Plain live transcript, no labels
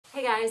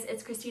Hey guys,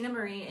 it's Christina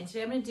Marie, and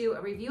today I'm going to do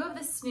a review of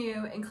the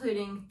Snoo,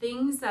 including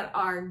things that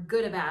are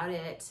good about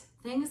it,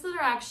 things that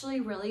are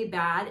actually really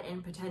bad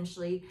and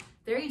potentially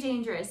very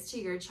dangerous to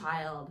your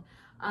child,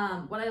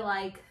 what I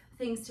like,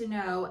 things to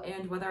know,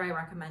 and whether I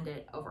recommend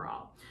it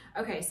overall.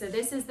 Okay, so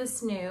this is the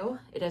Snoo.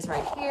 It is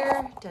right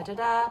here.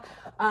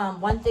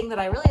 One thing that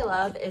I really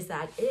love is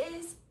that it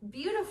is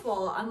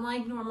beautiful.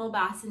 Unlike normal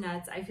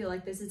bassinets, I feel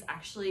like this is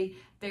actually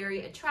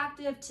very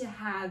attractive to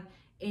have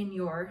in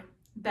your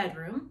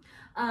bedroom.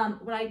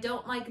 What I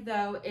don't like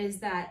though is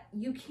that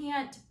you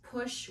can't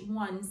push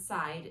one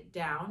side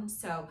down.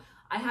 So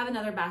I have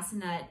another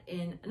bassinet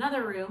in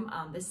another room.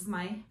 This is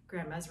my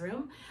grandma's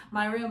room.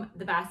 My room,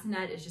 the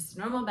bassinet is just a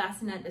normal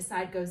bassinet. The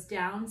side goes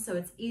down, so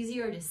it's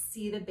easier to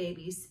see the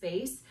baby's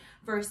face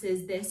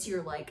versus this,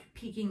 you're like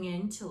peeking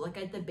in to look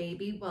at the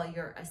baby while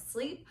you're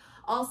asleep.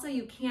 Also,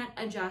 you can't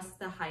adjust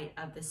the height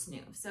of the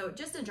Snoo. So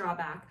just a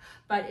drawback,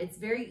 but it's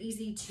very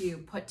easy to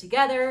put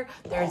together.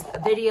 There's a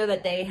video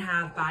that they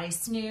have by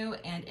Snoo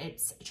and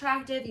it's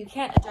attractive. You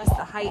can't adjust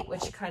the height,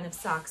 which kind of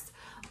sucks,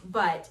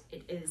 but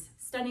it is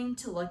stunning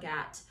to look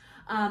at.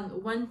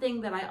 One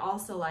thing that I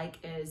also like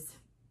is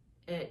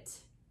it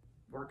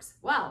works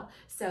well.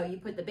 So you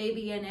put the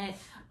baby in it,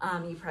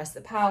 you press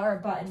the power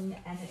button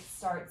and it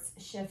starts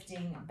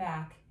shifting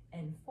back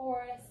and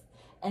forth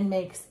and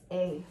makes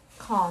a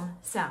calm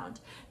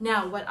sound.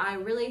 Now, what I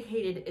really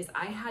hated is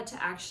I had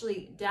to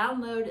actually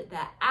download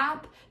the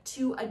app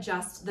to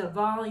adjust the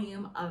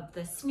volume of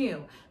the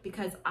Snoo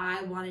because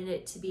I wanted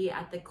it to be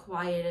at the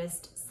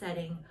quietest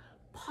setting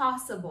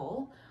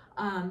possible.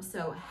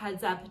 So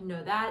heads up,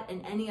 know that,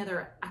 and any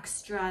other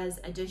extras,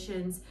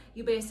 additions,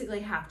 you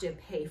basically have to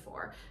pay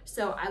for.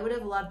 So I would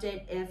have loved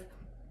it if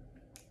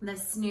the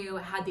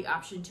Snoo had the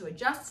option to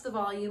adjust the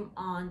volume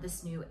on the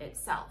Snoo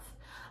itself.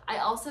 I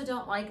also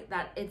don't like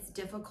that it's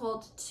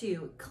difficult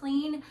to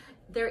clean.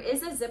 There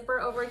is a zipper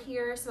over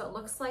here, so it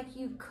looks like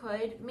you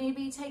could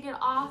maybe take it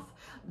off,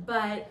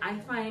 but I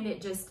find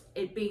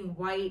it being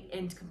white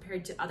and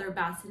compared to other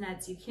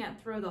bassinets, you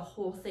can't throw the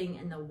whole thing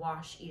in the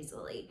wash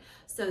easily.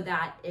 So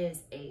that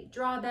is a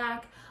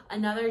drawback.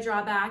 Another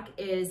drawback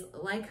is,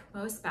 like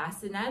most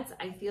bassinets,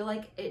 I feel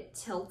like it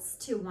tilts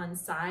to one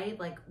side.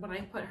 Like when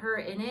I put her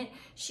in it,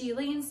 she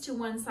leans to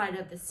one side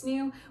of the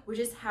Snoo, which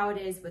is how it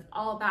is with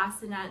all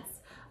bassinets.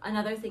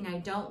 Another thing I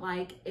don't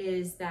like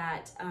is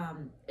that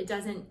it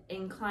doesn't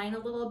incline a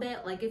little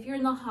bit. Like if you're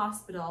in the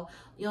hospital,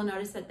 you'll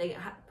notice that they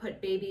put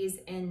babies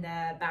in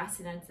the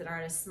bassinets that are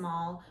at a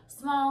small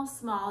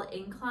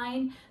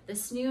incline. The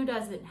Snoo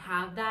doesn't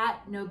have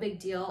that. No big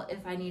deal if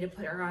I need to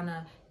put her on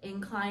a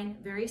incline,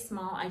 very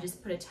small. I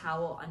just put a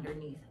towel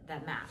underneath the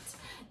mat.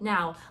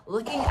 Now,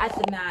 looking at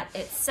the mat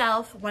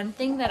itself, one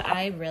thing that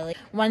I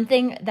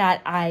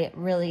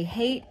really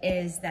hate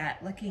is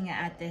that looking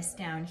at this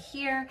down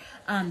here,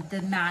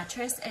 the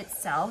mattress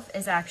itself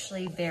is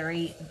actually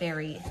very,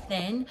 very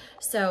thin.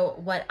 So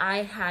what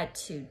I had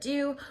to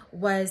do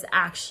was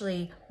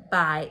actually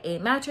buy a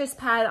mattress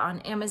pad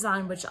on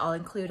Amazon, which I'll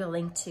include a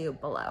link to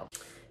below.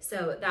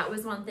 So that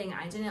was one thing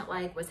I didn't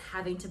like, was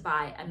having to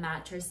buy a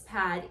mattress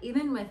pad.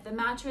 Even with the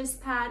mattress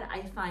pad,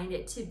 I find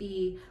it to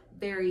be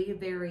very,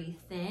 very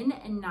thin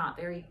and not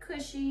very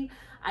cushy.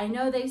 I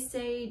know they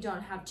say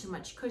don't have too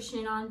much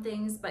cushion on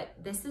things, but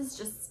this is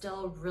just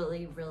still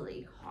really,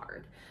 really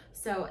hard.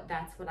 So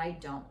that's what I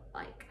don't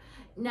like.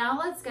 Now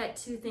let's get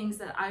to things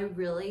that I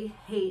really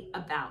hate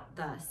about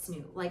the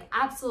Snoo, like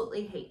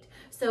absolutely hate.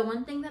 So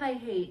one thing that I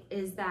hate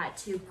is that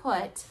to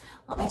put,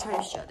 let me try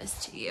to show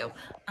this to you,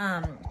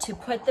 to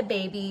put the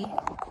baby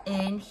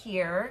in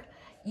here,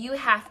 you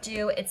have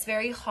to, it's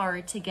very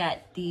hard to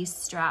get these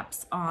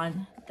straps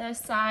on the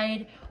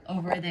side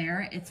over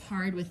there. It's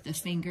hard with the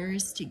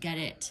fingers to get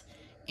it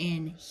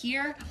in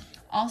here.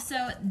 Also,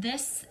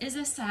 this is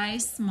a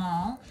size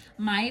small.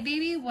 My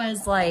baby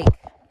was like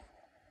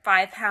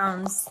 5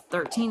 pounds,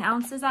 13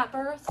 ounces at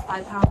birth,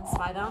 5 pounds,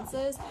 5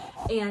 ounces.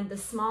 And the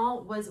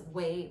small was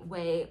way,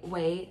 way,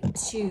 way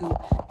too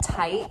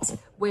tight,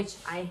 which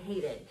I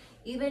hated.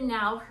 Even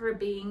now, her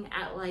being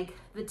at like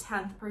the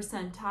 10th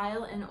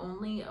percentile and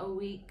only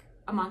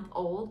a month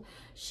old,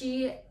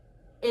 she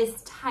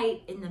is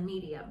tight in the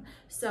medium.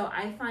 So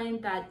I find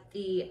that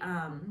the,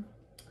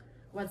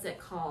 what's it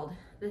called?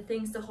 The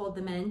things to hold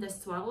them in, the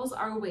swaddles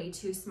are way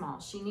too small.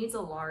 She needs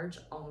a large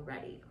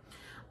already.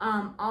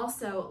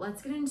 Also,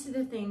 let's get into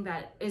the thing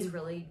that is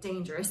really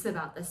dangerous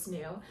about the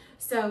Snoo.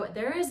 So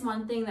there is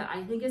one thing that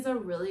I think is a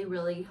really,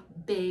 really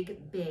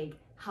big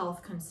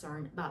health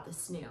concern about the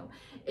Snoo,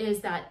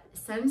 is that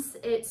since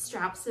it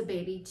straps the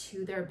baby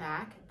to their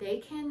back, they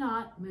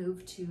cannot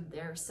move to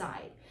their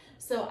side.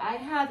 So I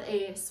have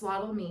a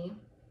Swaddle Me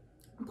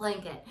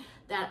blanket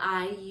that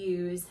I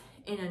use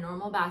in a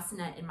normal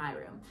bassinet in my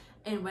room.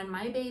 And when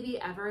my baby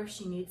ever, if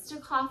she needs to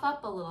cough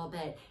up a little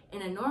bit,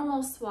 in a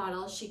normal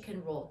swaddle, she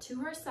can roll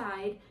to her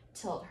side,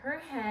 tilt her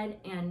head,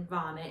 and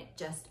vomit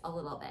just a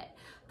little bit.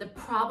 The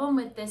problem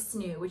with this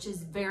Snoo, which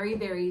is very,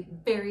 very,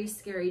 very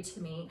scary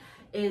to me,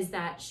 is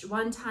that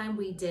one time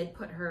we did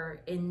put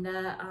her in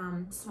the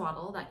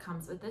swaddle that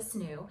comes with the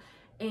Snoo,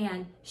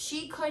 and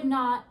she could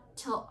not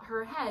tilt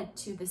her head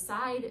to the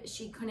side.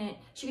 She could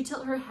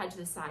tilt her head to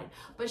the side,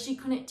 but she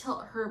couldn't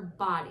tilt her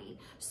body.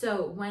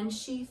 So when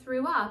she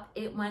threw up,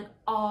 it went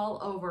all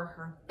over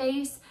her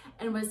face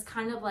and was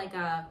kind of like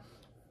a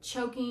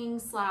choking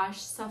 /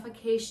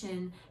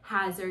 suffocation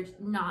hazard,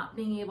 not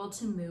being able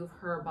to move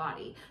her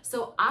body.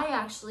 So I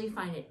actually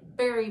find it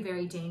very,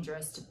 very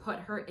dangerous to put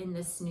her in the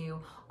Snoo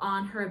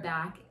on her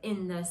back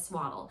in the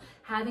swaddle.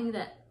 Having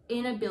the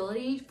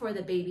inability for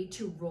the baby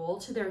to roll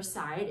to their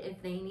side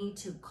if they need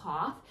to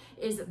cough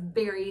is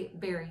very,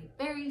 very,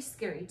 very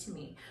scary to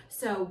me.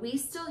 So we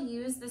still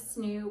use the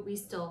Snoo, we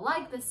still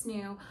like the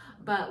Snoo,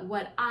 but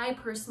what I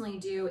personally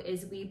do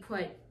is we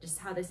put, just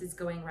how this is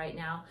going right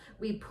now,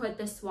 we put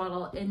the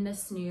swaddle in the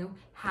Snoo,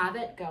 have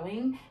it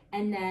going,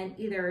 and then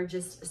either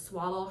just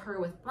swaddle her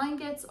with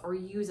blankets or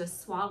use a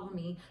swaddle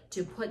me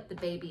to put the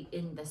baby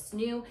in the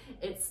Snoo.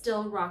 It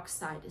still rocks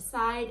side to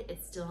side,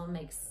 it still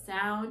makes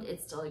sound,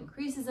 it still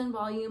increases in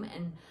volume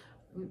and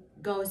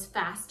goes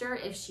faster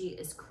if she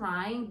is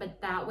crying, but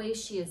that way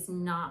she is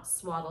not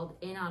swaddled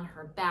in on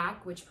her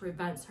back, which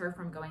prevents her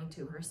from going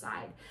to her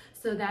side.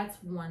 So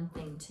that's one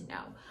thing to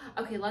know.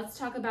 Okay, let's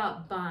talk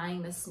about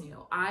buying the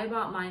Snoo. I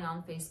bought mine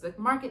on Facebook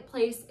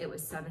Marketplace. It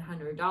was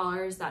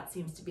 $700. That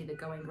seems to be the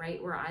going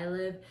rate where I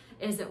live.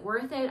 Is it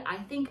worth it? I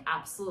think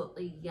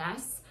absolutely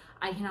yes.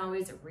 I can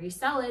always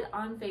resell it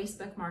on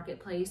Facebook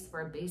Marketplace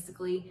for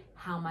basically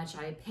how much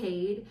I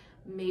paid,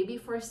 maybe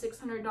for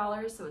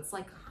 $600. So it's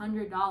like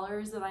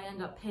 $100 that I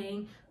end up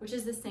paying, which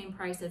is the same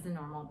price as a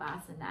normal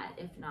bassinet,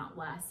 if not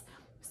less.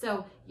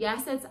 So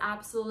yes, it's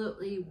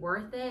absolutely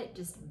worth it.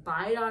 Just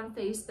buy it on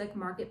Facebook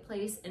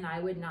Marketplace, and I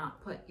would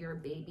not put your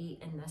baby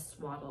in the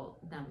swaddle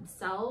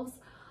themselves.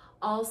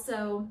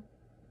 Also,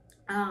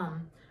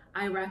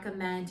 I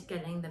recommend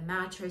getting the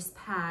mattress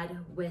pad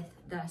with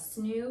the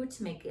Snoo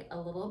to make it a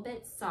little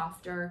bit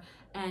softer,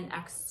 and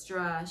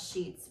extra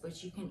sheets,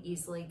 which you can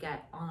easily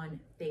get on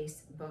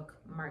Facebook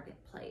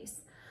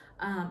Marketplace.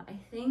 I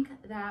think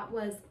that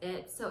was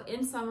it. So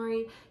in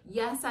summary,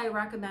 yes, I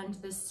recommend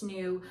the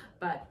Snoo,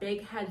 but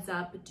big heads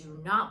up, do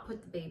not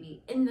put the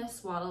baby in the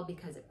swaddle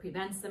because it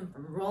prevents them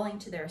from rolling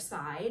to their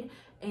side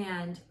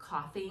and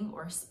coughing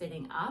or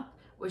spitting up,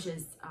 which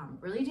is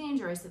really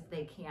dangerous if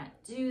they can't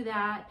do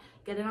that.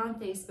 Get it on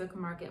Facebook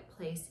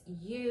Marketplace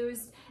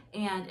used,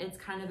 and it's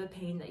kind of a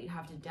pain that you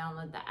have to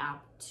download the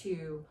app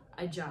to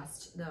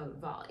adjust the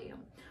volume.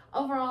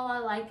 Overall, I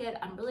like it.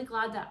 I'm really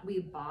glad that we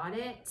bought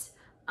it.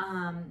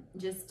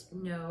 Just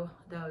know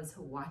those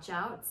watch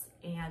outs,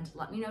 and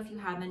let me know if you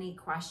have any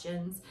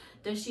questions.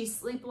 Does she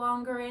sleep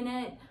longer in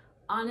it?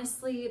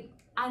 Honestly,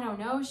 I don't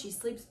know. She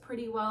sleeps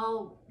pretty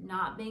well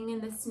not being in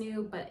the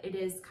Snoo, but it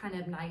is kind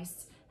of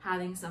nice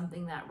having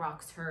something that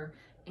rocks her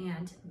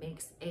and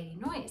makes a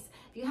noise.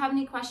 If you have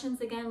any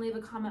questions, again, leave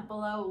a comment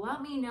below.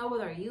 Let me know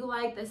whether you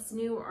like the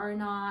Snoo or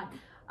not.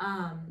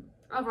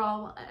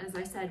 Overall, as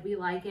I said, we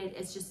like it.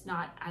 It's just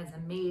not as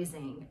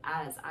amazing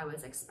as I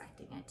was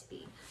expecting it to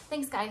be.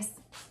 Thanks, guys.